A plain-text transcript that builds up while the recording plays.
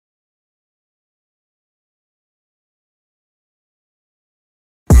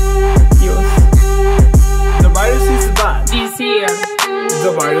is here.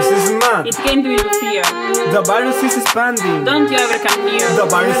 The virus is mad. It came to you fear. The virus is expanding. Don't you ever come near. The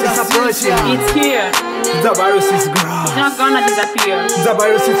virus is approaching. It's here. The virus is gross. It's not gonna disappear. The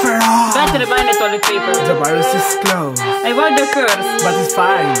virus is feroz. Better bind the toilet paper. The virus is close. Avoid the curse. But it's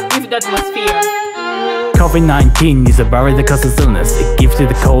fine. If that was fear. COVID-19 is a virus that causes illness. It gives you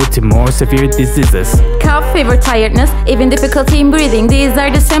the code to more severe diseases. Cough, fever, tiredness, even difficulty in breathing. These are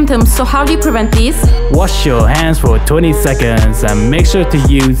the symptoms, so how do you prevent these? Wash your hands for 20 seconds and make sure to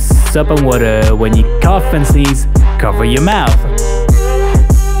use soap and water. When you cough and sneeze, cover your mouth.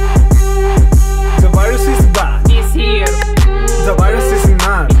 The virus is bad. It's here. The virus is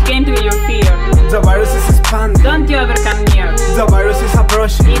mad. It came to you fear. The virus is expanding. Don't you ever come near. The virus is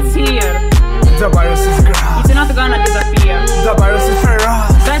approaching. It's here. The virus is gross. It's not gonna disappear. The virus is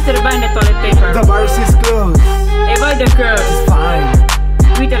feroz. Better bind the toilet paper. The virus is close. Avoid the curse. It's fine.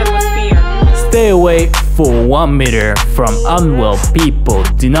 With the atmosphere. Stay away for 1 meter from unwell people.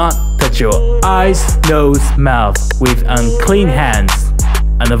 Do not touch your eyes, nose, mouth with unclean hands.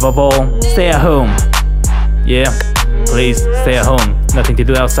 And above all, stay at home. Yeah, please stay at home. Nothing to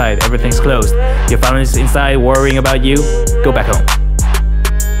do outside, everything's closed. Your family's inside worrying about you, go back home.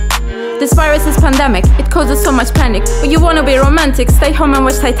 This virus is pandemic, it causes so much panic. But you wanna be romantic, stay home and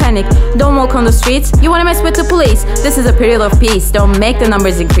watch Titanic. Don't walk on the streets, you wanna mess with the police. This is a period of peace, don't make the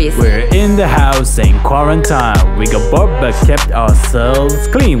numbers increase. We're in the house in quarantine. We got bored but kept ourselves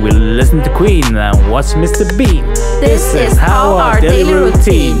clean. We listen to Queen and watch Mr. Bean. This is how our daily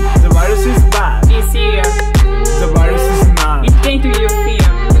routine. The virus is bad. It's here. The virus is mad. It came to you fear.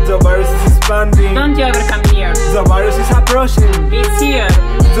 The virus is expanding. Don't you ever come near. The virus is approaching. It's here.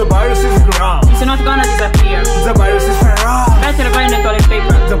 The virus is gross. It's not gonna disappear. The virus is feroz. Better bind the toilet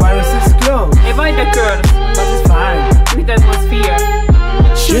paper. The virus is close. Avoid the curse. But it's fine. With the atmosphere.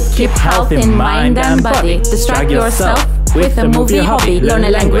 Should keep health in mind and body. Distract yourself with a movie hobby. Learn a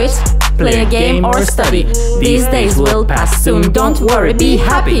language, play a game or study. These days will pass soon, don't worry, be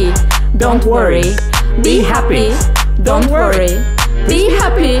happy. Don't worry, be happy. Don't worry, be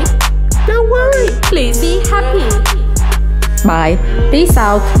happy. Don't worry, please be happy. Bye, peace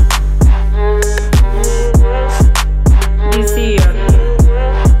out. It's here.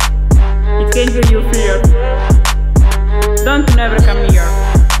 It came to you fear. Don't never come near.